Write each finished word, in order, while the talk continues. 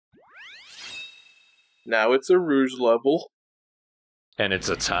Now it's a Rouge level. And it's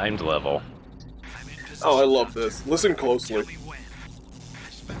a timed level. Oh, I love this. Listen closely.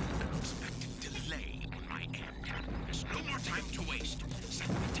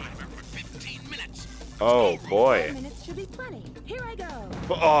 Oh boy.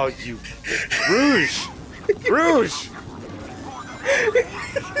 Oh, you Rouge! Rouge!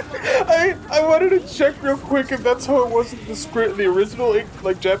 I wanted to check real quick if that's how it was in the script, the original,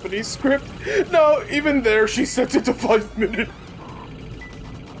 like, Japanese script. No, even there she sent it to 5 minutes.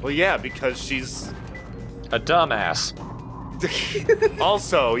 Well, yeah, because she's... A dumbass.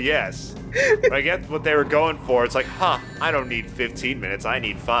 Also, yes. I get what they were going for. It's like, huh, I don't need 15 minutes, I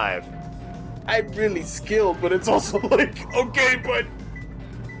need 5. I'm really skilled, but it's also like, okay, but...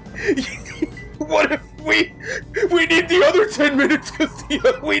 what if we need the other 10 minutes because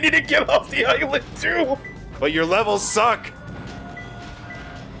we need to get off the island too? But your levels suck!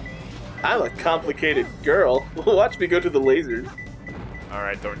 I'm a complicated girl. Watch me go to the lasers.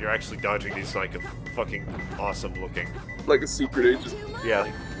 Alright, Thorn, you're actually dodging these like a fucking awesome looking. Like a secret agent. Yeah,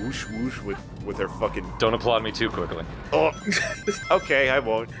 like whoosh whoosh with her fucking... Don't applaud me too quickly. Oh, okay, I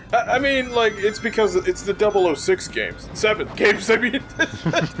won't. I mean, like, it's because it's the 006 games. 7 games, I mean.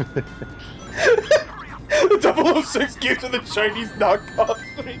 The 006 games are the Chinese knockoff.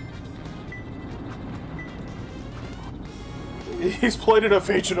 He's played enough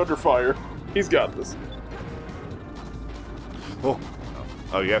Agent Under Fire. He's got this. Oh.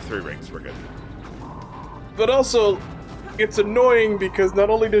 Oh, you have 3 rings, we're good. But also, it's annoying because not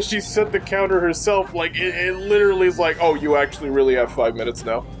only does she set the counter herself, like, it literally is like, oh, you actually really have 5 minutes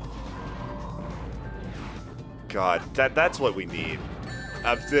now. God, that's what we need.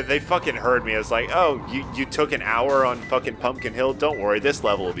 They fucking heard me. I was like, oh, you took an hour on fucking Pumpkin Hill? Don't worry, this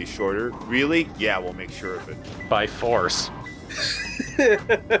level will be shorter. Really? Yeah, we'll make sure of it. By force.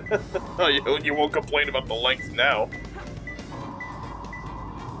 Oh, you won't complain about the length now.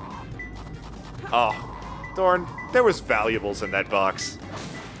 Oh, Thorn, there was valuables in that box.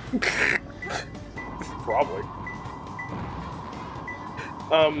 Probably.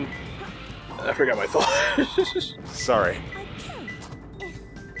 I forgot my thought. Sorry.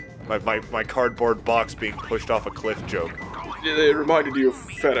 My cardboard box being pushed off a cliff joke. It reminded you of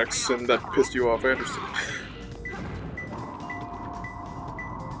FedEx, and that pissed you off, I understand.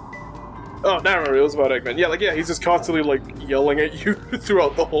 Oh, now I remember, it was about Eggman. Yeah, like, yeah, he's just constantly, like, yelling at you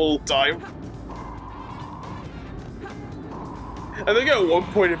throughout the whole time. I think at one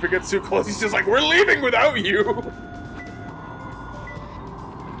point, if it gets too close, he's just like, we're leaving without you!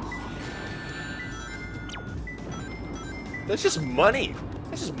 That's just money.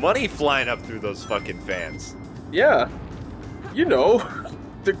 That's just money flying up through those fucking fans. Yeah. You know,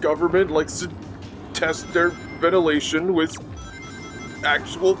 the government likes to test their ventilation with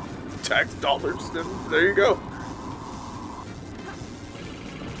actual tax dollars, and there you go.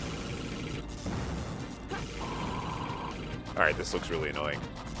 Alright, this looks really annoying.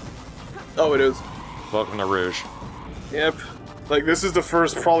 Oh, it is. Welcome to Rouge. Yep. Like, this is the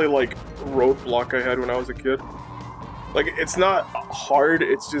first, probably, like, roadblock I had when I was a kid. Like, it's not hard,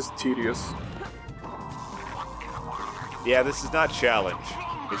 it's just tedious. Yeah, this is not challenge.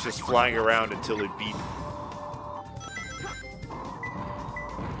 It's just flying around until it beat.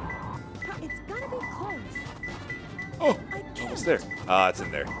 It's gotta be close. Oh, almost there. Ah, it's in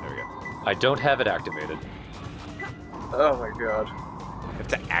there. There we go. I don't have it activated. Oh my god. You have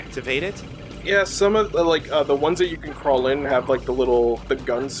to activate it? Yeah, some of the, like, the ones that you can crawl in have, like, the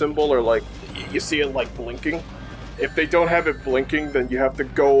gun symbol, or, like, you see it, like, blinking. If they don't have it blinking, then you have to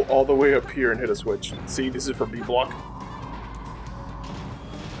go all the way up here and hit a switch. See, this is for B block.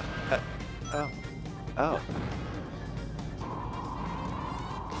 Oh.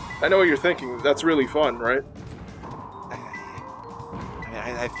 I know what you're thinking. That's really fun, right?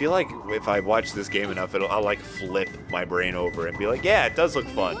 I feel like if I watch this game enough, I'll like flip my brain over and be like, yeah, it does look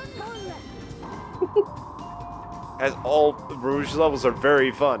fun. As all Rouge levels are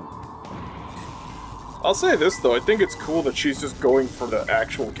very fun. I'll say this though, I think it's cool that she's just going for the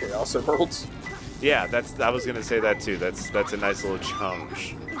actual Chaos Emeralds. Yeah, I was gonna say that too. That's a nice little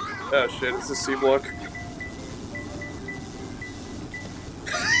challenge. Oh shit, it's a C block.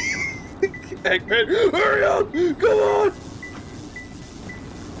 Eggman, hurry up! Come on!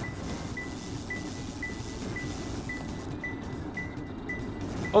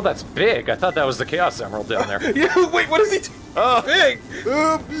 Oh, that's big. I thought that was the Chaos Emerald down there. Yeah, wait, what is he doing? Oh, Big!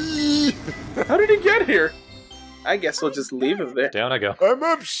 How did he get here? I guess we'll just leave him there. Down I go. I'm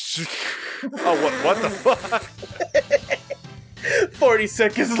up. Oh, what the fuck? 40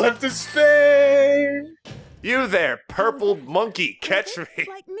 seconds left to spare! You there, purple monkey, catch me.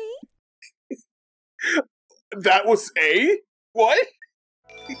 Like me? That was A? What?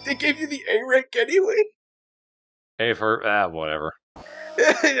 They gave you the A rank anyway? A for whatever.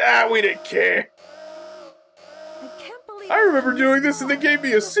 We didn't care. I can't believe I remember doing this and they gave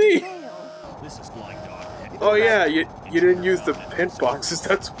me a C. This is Flying Dog. Oh yeah, you didn't use the pin boxes,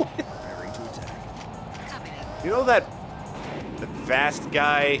 that's why. Preparing to attack. You know the fast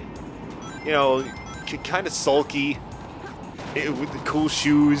guy, you know, kind of sulky, with the cool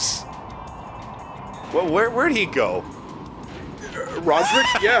shoes. Well, where'd he go? Roderick?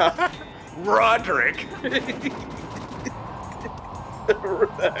 Yeah. Roderick.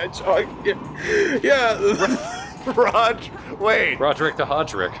 The hedgehog. Yeah. Wait. Roderick the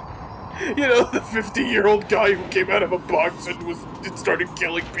Hodgerick. You know, the 50-year-old guy who came out of a box and started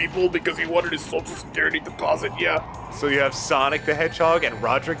killing people because he wanted his social security deposit, yeah. So you have Sonic the Hedgehog and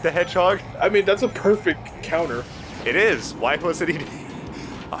Roderick the Hedgehog? I mean, that's a perfect counter. It is. Why wasn't he...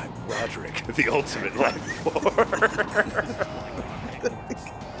 I'm Roderick, the ultimate life form.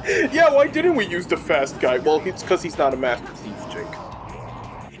 Yeah, why didn't we use the fast guy? Well, it's because he's not a master thief, Jake.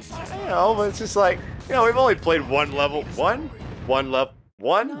 You know, but it's just like, you know, we've only played one level. One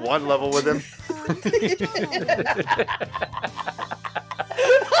level with him.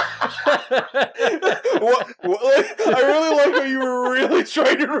 I really like how you were really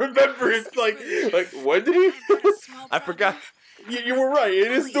trying to remember. It's like when did he? I forgot. You were right.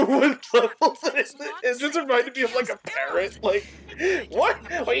 It is the one level. It just reminded me of like a parrot. Like, what?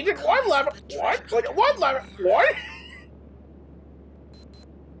 Well, you did one level. What? Like one level. What?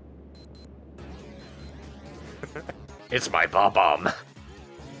 It's my bomb.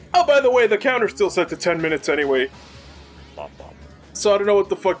 Oh, by the way, the counter's still set to 10 minutes anyway. So I don't know what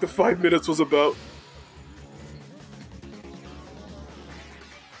the fuck the 5 minutes was about.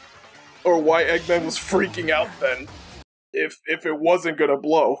 Or why Eggman was freaking out then. If it wasn't gonna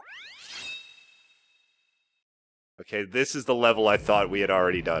blow. Okay, this is the level I thought we had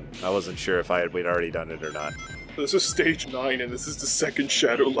already done. I wasn't sure if we'd already done it or not. This is stage 9 and this is the second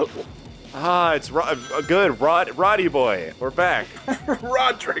shadow level. Ah, it's good. Roddy boy. We're back.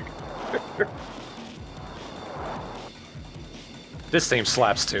 Roderick. This theme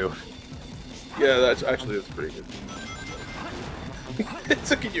slaps too. Yeah, that's pretty good. It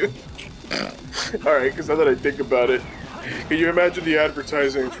took you. Alright, because now that I think about it, can you imagine the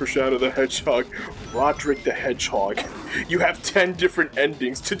advertising for Shadow the Hedgehog? Roderick the Hedgehog. You have 10 different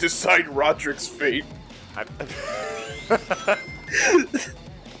endings to decide Roderick's fate. I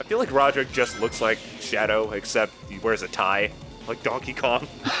feel like Roderick just looks like Shadow, except he wears a tie, like Donkey Kong.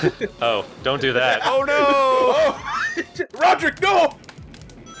 Oh, don't do that. Oh no! Oh. Roderick, no!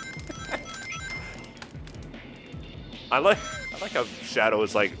 I like how Shadow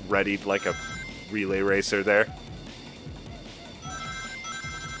is like readied like a relay racer there.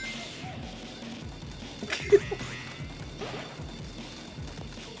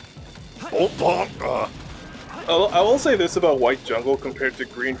 Oh, bonk! I will say this about White Jungle compared to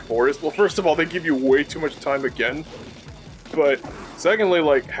Green Forest. Well, first of all, they give you way too much time again. But secondly,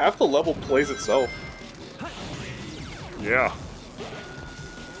 like, half the level plays itself. Yeah.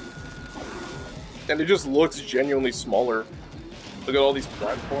 And it just looks genuinely smaller. Look at all these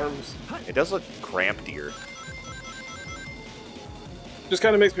platforms. It does look cramped here. Just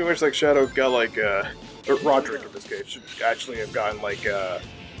kind of makes me wish, like, Shadow got, like, or Roderick in this case, should actually have gotten,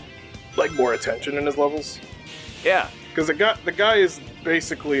 like more attention in his levels. Yeah. Because the guy is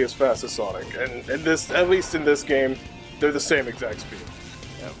basically as fast as Sonic, and this, at least in this game, they're the same exact speed.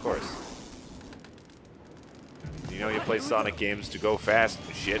 Yeah, of course. You know you play Sonic games to go fast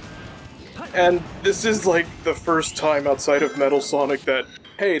and shit. And this is like the first time outside of Metal Sonic that,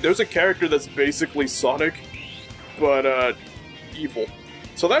 hey, there's a character that's basically Sonic, but evil.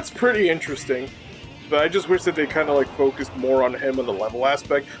 So that's pretty interesting. But I just wish that they kind of like focused more on him and the level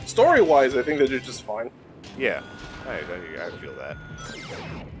aspect. Story-wise, I think they did just fine. Yeah, I feel that.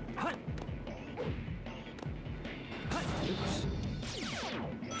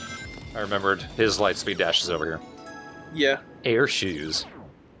 I remembered his lightspeed dash is over here. Yeah. Air shoes.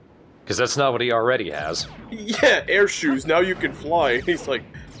 Because that's not what he already has. Yeah, air shoes, now you can fly. He's like,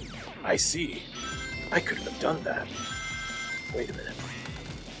 I see. I couldn't have done that. Wait a minute.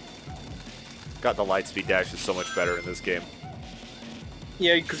 God, the lightspeed dash is so much better in this game.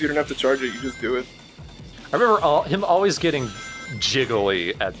 Yeah, because you don't have to charge it, you just do it. I remember him always getting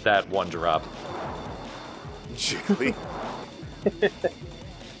jiggly at that one drop. Jiggly?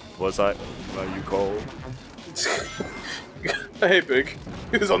 Was I? Are you cold? Hey, Big.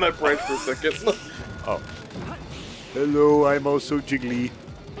 He was on that branch for a second. Oh. Hello, I'm also jiggly.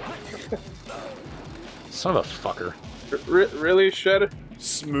 Son of a fucker. Really, Shed?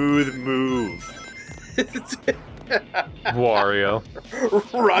 Smooth move. Wario.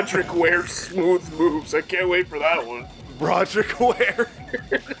 Roderick Ware's smooth moves. I can't wait for that one. Roderick Ware.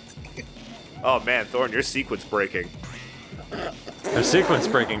 Oh man, Thorn, your sequence breaking. Their sequence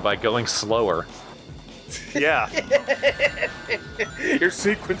breaking by going slower. Yeah. Your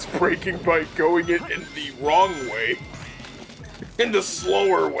sequence breaking by going it in the wrong way. In the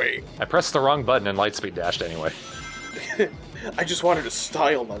slower way. I pressed the wrong button and Lightspeed dashed anyway. I just wanted to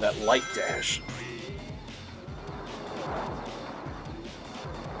style on that light dash.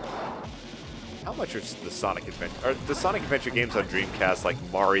 How much are the Sonic Adventure? Are the Sonic Adventure games on Dreamcast like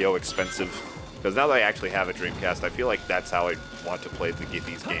Mario expensive? Because now that I actually have a Dreamcast, I feel like that's how I want to play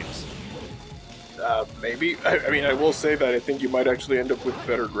these games. Maybe. I mean, I will say that I think you might actually end up with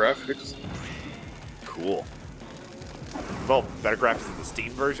better graphics. Cool. Well, better graphics than the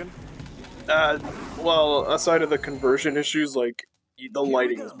Steam version? Well, aside of the conversion issues, like, the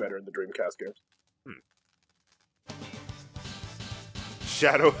lighting is better in the Dreamcast games.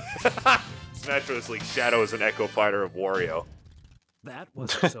 Shadow. Smash Bros. League Shadow is an Echo Fighter of Wario. That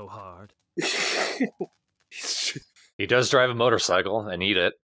wasn't so hard. He does drive a motorcycle and eat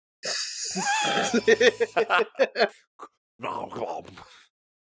it.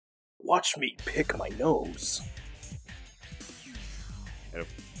 Watch me pick my nose. And of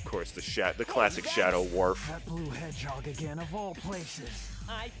course, the classic Shadow Wharf. That blue hedgehog again, of all places.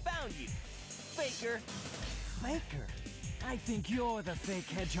 I found you, Faker. Faker? I think you're the fake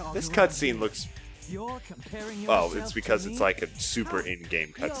hedgehog. This who cutscene I'm looks... You're comparing Oh, yourself it's because to it's me? like a super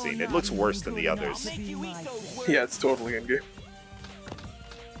in-game cutscene. You're It looks not worse than even the good others. enough to be my friend. Yeah, it's totally in-game.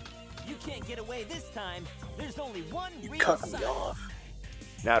 You can't get away this time. There's only one You real cut me Sonic. off.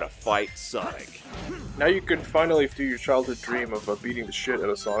 Now to fight Sonic. Now you can finally do your childhood dream of beating the shit out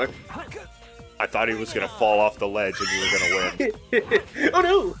of Sonic. I thought he was gonna fall off the ledge and you were gonna win. Oh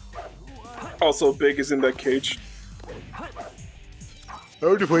no! Also, Big is in that cage.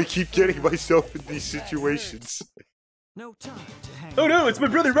 How do I keep getting myself in these situations? No time to hang Oh no, it's my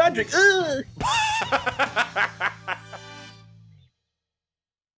brother Roderick! Ugh!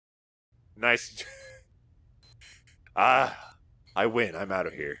 Nice. I win. I'm out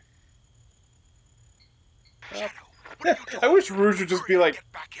of here. I wish Rouge would just be like,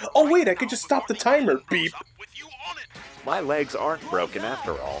 oh wait, I could just stop the timer, beep. My legs aren't broken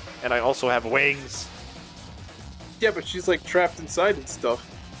after all, and I also have wings. Yeah, but she's like trapped inside and stuff.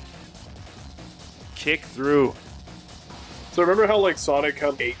 Kick through. So remember how like Sonic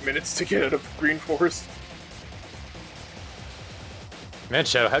had 8 minutes to get out of Green Forest? Man,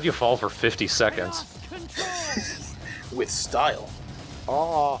 Shadow, how'd you fall for 50 seconds? With style.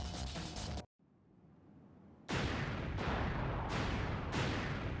 Oh.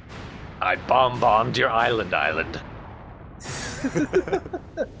 I bomb-bombed your island.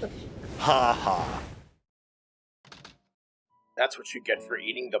 Ha ha. That's what you get for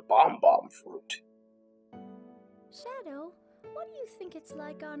eating the bomb fruit. Shadow, what do you think it's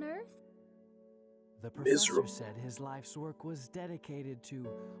like on Earth? The professor Miserable. said his life's work was dedicated to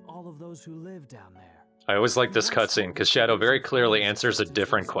all of those who live down there. I always like this cutscene, because Shadow very clearly answers a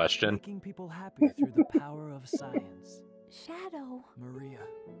different question. Making people happy through the power of science. Shadow. Maria,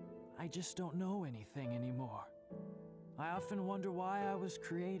 I just don't know anything anymore. I often wonder why I was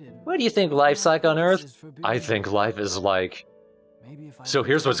created. What do you think life's like on This Earth? is for I being- think life is like... Maybe if I So look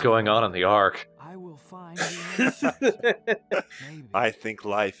here's what's going on in the Ark. I will find the answers. Maybe. I think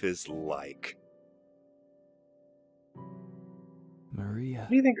life is like. Maria. What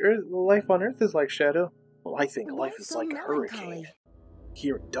do you think life on Earth is like, Shadow? Well, I think life Why is so like a melancholy? hurricane.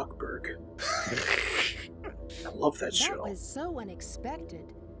 Here in Duckburg. I love that That show. was so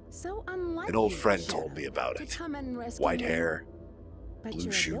unexpected. So unlike An old you, friend Shadow, told me about to it. come and rescue White me. hair. But blue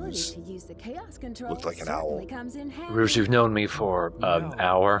your ability shoes. to use the chaos control Looked like an certainly owl. comes in handy. Rouge, you've known me for an No.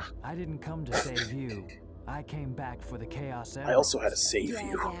 hour. I didn't come to save you. I came back for the chaos. I also had to Emeralds. save Yeah,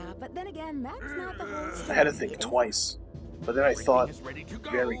 you. yeah, but then again, that's not the whole story. I had to think is it? twice. But then I thought Everything is ready to go.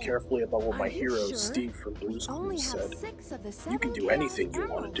 very carefully about what Are my you hero, sure? Steve from Blue's We only Clues, have said. 6 of the 7 You can do chaos anything you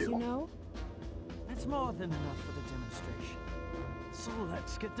wanna emeralds, do. You know? That's more than enough for the demonstration. So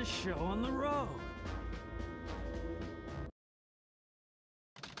let's get the show on the road.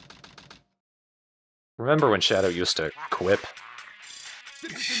 Remember when Shadow used to quip?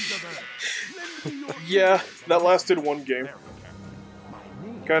 Yeah, that lasted one game.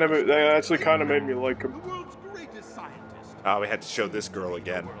 That actually kind of made me like him. Oh, we had to show this girl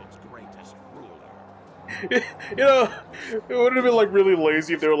again. You know, it would have been like really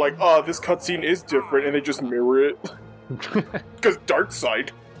lazy if they were like, oh, this cutscene is different, and they just mirror it. Because dark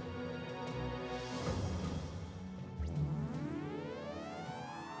side.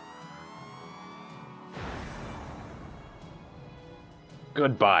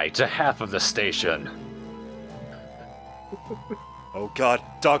 Goodbye to half of the station. Oh god,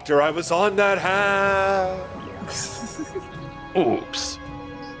 Doctor, I was on that hat! Oops.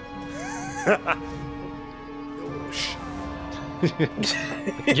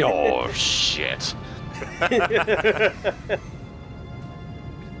 Yo, shit.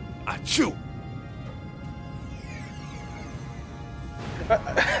 Achoo!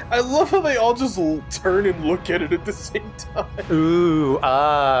 I love how they all just turn and look at it at the same time. Ooh,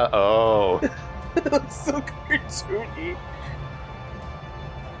 oh. It looks so cartoony.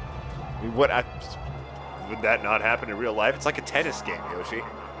 Would that not happen in real life? It's like a tennis game, Yoshi.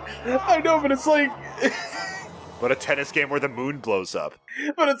 I know, but it's like... But a tennis game where the moon blows up.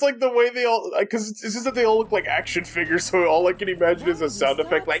 But it's like the way they all... Because it's just that they all look like action figures, so all I can imagine is a sound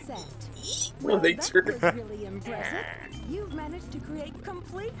effect like... when they turn. Really impressive. You've managed to create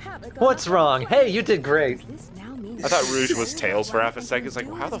complete havoc. What's wrong? Hey, you did great. I thought Rouge was Tails for half a second. It's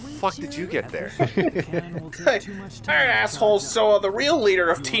like, how the fuck did you get there? Hey, assholes, so the real leader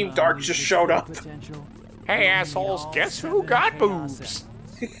of Team Dark just showed up. Hey, assholes, guess who got boobs?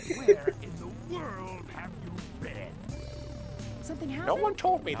 Where in the world have you been? Something happened? No one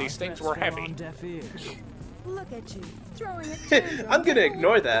told me these things were heavy. Look at you, throwing a tantrum. I'm gonna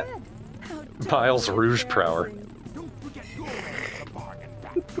ignore that. How Miles Rouge Prower. Don't forget your end of the bargain,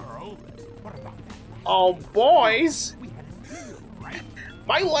 that girl. What about that? Oh, boys! We had a deal, right?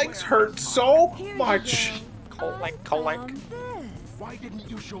 My legs hurt so Here you much. go. Collect. This. Why didn't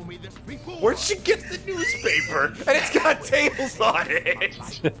you show me this before? Where'd she get the newspaper? And it's got Tails on it!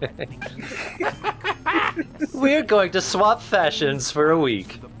 We're going to swap fashions for a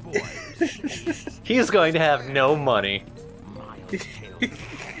week. The boys. He's going to have no money. Miles Tails.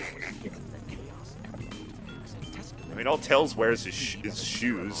 I mean, all Tails wears is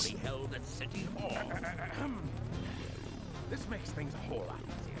shoes. Held at City Hall. This makes things a whole lot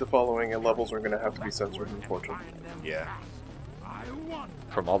easier. The following levels are gonna have to be censored, unfortunately. Yeah. I want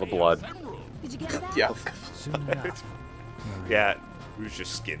From all the blood. Did you get that? Yeah. Soon enough. Yeah, Rouge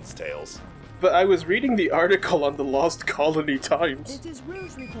just skins Tails. But I was reading the article on the Lost Colony Times. This is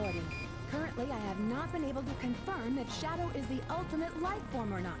Rouge reporting. Currently, I have not been able to confirm if Shadow is the ultimate life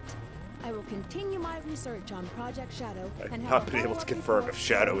form or not. I will continue my research on Project Shadow I've and not been able to confirm if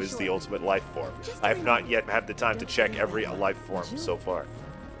Shadow is the ultimate life form. I have not yet had the time to check every life form so far.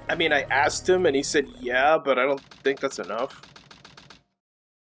 I mean, I asked him and he said yeah, but I don't think that's enough.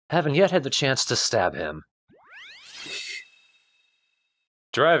 Haven't yet had the chance to stab him.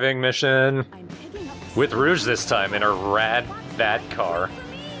 Driving mission. I'm picking up With Rouge this time in a rad bat car.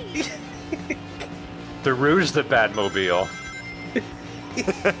 The Rouge the Batmobile.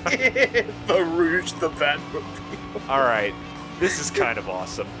 The Rouge the Batmobile. Alright, this is kind of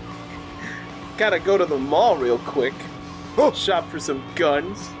awesome. Gotta go to the mall real quick. Shop for some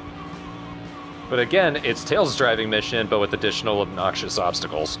guns. But again, it's Tails' driving mission, but with additional obnoxious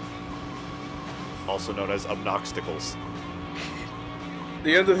obstacles. Also known as obnoxticles.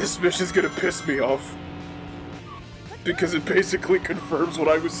 The end of this mission is gonna piss me off. Because it basically confirms what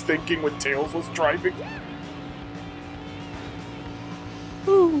I was thinking when Tails was driving.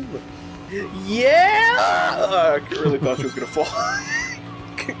 Ooh. Yeah! I really thought she was gonna fall.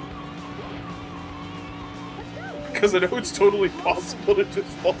 Because I know it's totally possible to just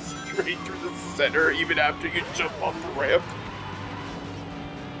fall straight through the center even after you jump off the ramp.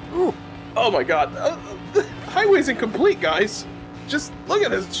 Ooh. Oh my god. The highway's incomplete, guys. Just look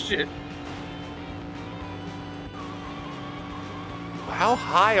at this shit. How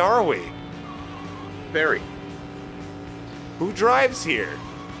high are we? Very. Who drives here?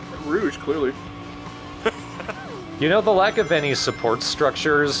 Rouge, clearly. You know, the lack of any support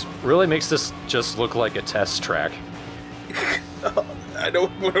structures really makes this just look like a test track. I know.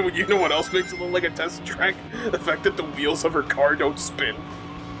 You know what else makes it look like a test track? The fact that the wheels of her car don't spin.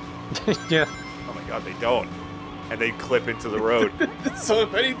 Yeah. Oh my god, they don't. And they clip into the road. So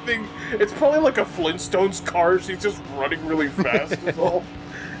if anything, it's probably like a Flintstones car. She's just running really fast. Is all.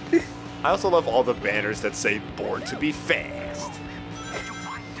 I also love all the banners that say "Born to be Fast."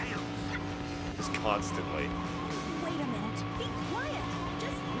 Just constantly. Wait a minute. Be quiet.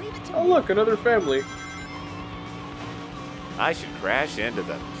 Just leave it to Oh me. look, another family. I should crash into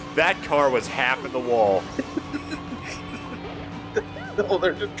them. That car was half in the wall. Oh,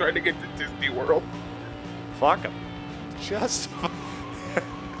 they're just trying to get to Disney World. Fuck them. Just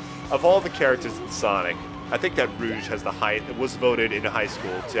of all the characters in Sonic, I think that Rouge has the highest. Was voted in high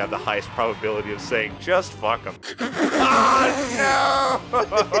school to have the highest probability of saying "just fuck them." Oh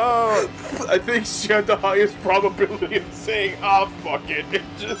no! I think she had the highest probability of saying, "Ah, fuck it." It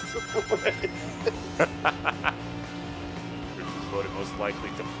just. Rouge was voted most likely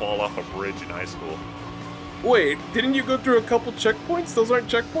to fall off a bridge in high school. Wait, didn't you go through a couple checkpoints? Those aren't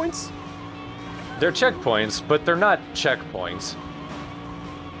checkpoints? They're checkpoints, but they're not checkpoints.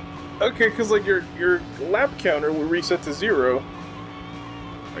 Okay, because like your lap counter will reset to 0.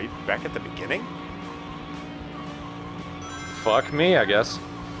 Are you back at the beginning? Fuck me, I guess.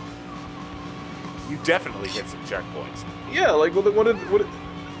 You definitely hit some checkpoints. Yeah, like what?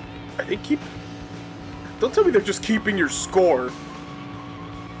 They keep. Don't tell me they're just keeping your score.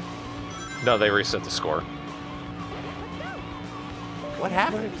 No, they reset the score. What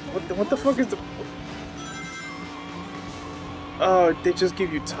happened? What the fuck is the? Oh, they just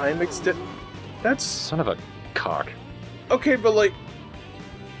give you time extend. That's Son of a cock. okay, but like,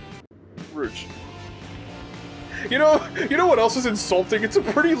 Rouge. You know what else is insulting? It's a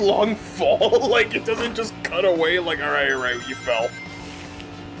pretty long fall. Like it doesn't just cut away. Like all right, you fell.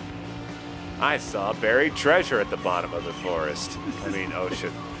 I saw buried treasure at the bottom of the forest. I mean,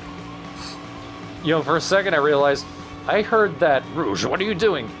 ocean. You know, for a second I realized, I heard that, Rouge, what are you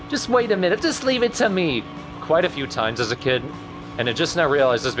doing? Just wait a minute, just leave it to me! Quite a few times as a kid, and I just now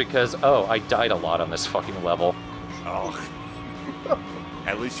realized it's because, oh, I died a lot on this fucking level. Oh.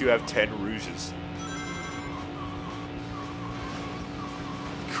 At least you have 10 Rouges.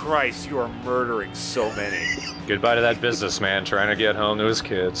 Christ, you are murdering so many. Goodbye to that businessman trying to get home to his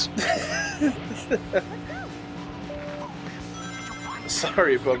kids.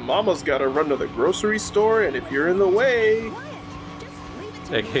 Sorry, but Mama's gotta run to the grocery store, and if you're in the way...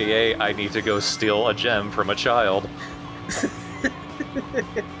 AKA, I need to go steal a gem from a child.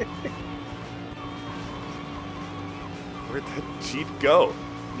 Where'd that Jeep go?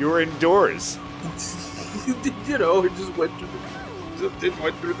 You were indoors. You know, it just went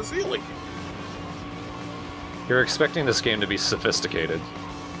through the ceiling. You're expecting this game to be sophisticated.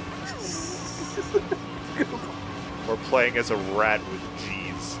 We're playing as a rat with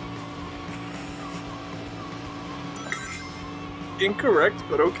G's. Incorrect,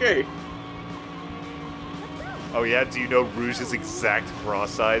 but okay. Oh yeah, do you know Rouge's exact bra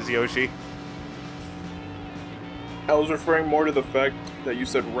size, Yoshi? I was referring more to the fact that you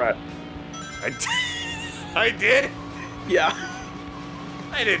said rat. I did? Yeah.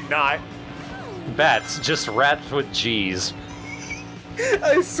 I did not. Bats, just rats with G's.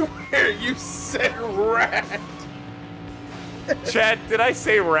 I swear you said rat. Chad, did I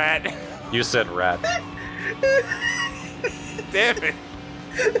say rat? You said rat. Damn it.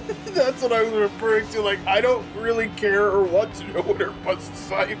 That's what I was referring to. Like, I don't really care or want to know what her bust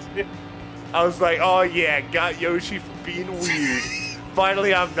size is. I was like, oh yeah, got Yoshi for being weird.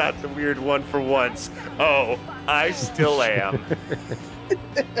 Finally, I'm not the weird one for once. Oh, I still am.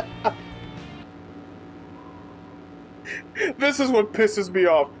 This is what pisses me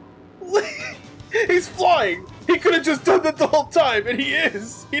off. He's flying! He could have just done that the whole time, and he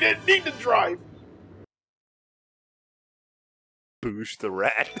is! He didn't need to drive! Boosh the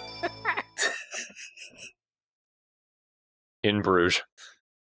rat. In Bruges.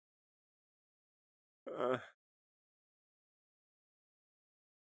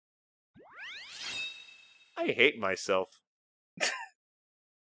 I hate myself.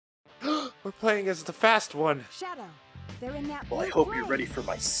 We're playing as the fast one. Shadow, they're in that Well, I blue hope you're plane. ready for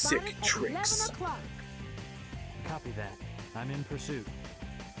my sick Spotted at tricks. 11 o'clock. Copy that. I'm in pursuit.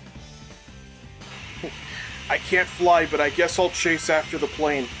 I can't fly, but I guess I'll chase after the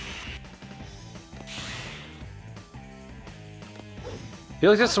plane. I feel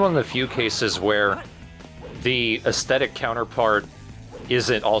like this is one of the few cases where the aesthetic counterpart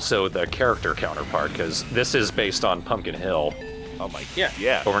isn't also the character counterpart, because this is based on Pumpkin Hill, Oh my, Yeah.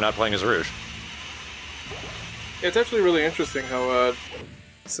 yeah. but we're not playing as Rouge. It's actually really interesting how,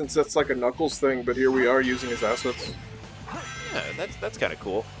 since that's like a Knuckles thing, but here we are using his assets. Yeah, that's kind of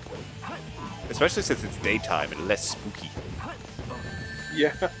cool. Especially since it's daytime and less spooky.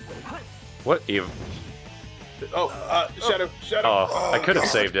 Yeah. What even? Oh, Shadow. Oh, I could have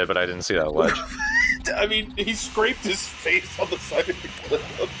saved it, but I didn't see that ledge. I mean, he scraped his face on the side of the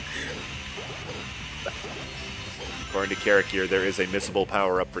cliff. According to Carrot Gear, there is a missable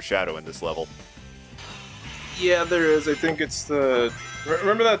power-up for Shadow in this level. Yeah, there is. I think it's the...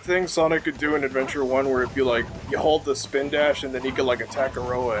 Remember that thing Sonic could do in Adventure 1 where if you, like, you hold the spin dash and then he could, like, attack a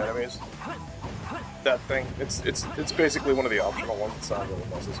row of enemies? That thing. It's basically one of the optional ones. It's not really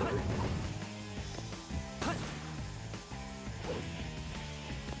necessary.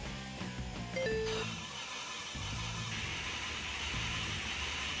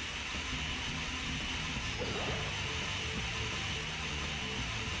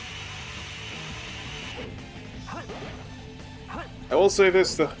 I will say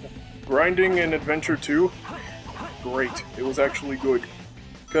this, the grinding in Adventure 2 great. It was actually good.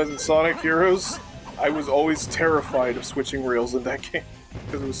 Because in Sonic Heroes, I was always terrified of switching rails in that game.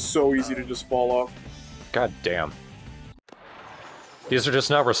 Because it was so easy to just fall off. God damn. These are just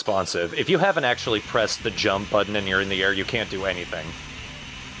not responsive. If you haven't actually pressed the jump button and you're in the air, you can't do anything.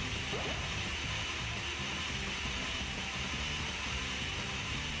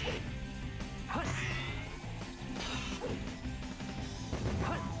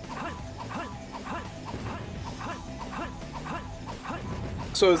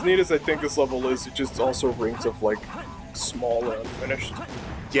 So as neat as I think this level is, it just also rings of, like, small and unfinished.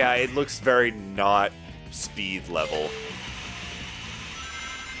 Yeah, it looks very not speed level.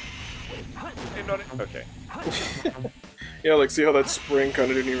 Okay. Yeah, like, see how that spring kind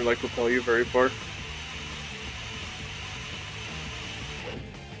of didn't even, like, propel you very far?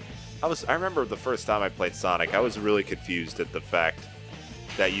 I remember the first time I played Sonic, I was really confused at the fact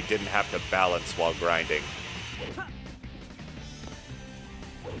that you didn't have to balance while grinding.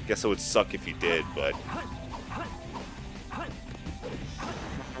 Guess it would suck if you did, but...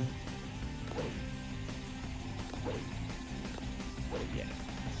 yeah.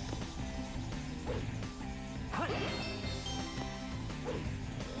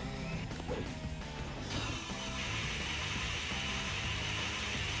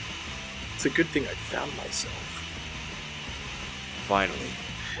 It's a good thing I found myself. Finally.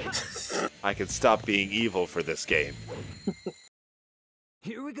 I can stop being evil for this game.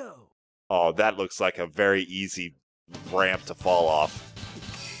 Here we go. Oh, that looks like a very easy ramp to fall off.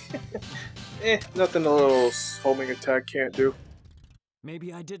 Nothing a little homing attack can't do.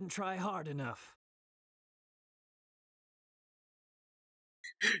 Maybe I didn't try hard enough.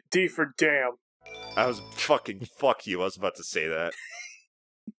 D for damn. I was fucking fuck you, I was about to say that.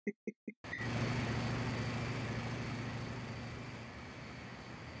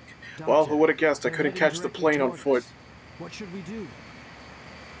 Well, who would have guessed I couldn't catch the plane on foot? What should we do?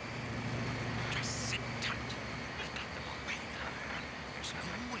 Just sit tight. I've got them away. There's no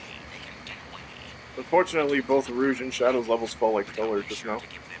way they can get away. Unfortunately, both Rouge and Shadow's levels fall like filler just now. To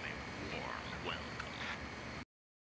give them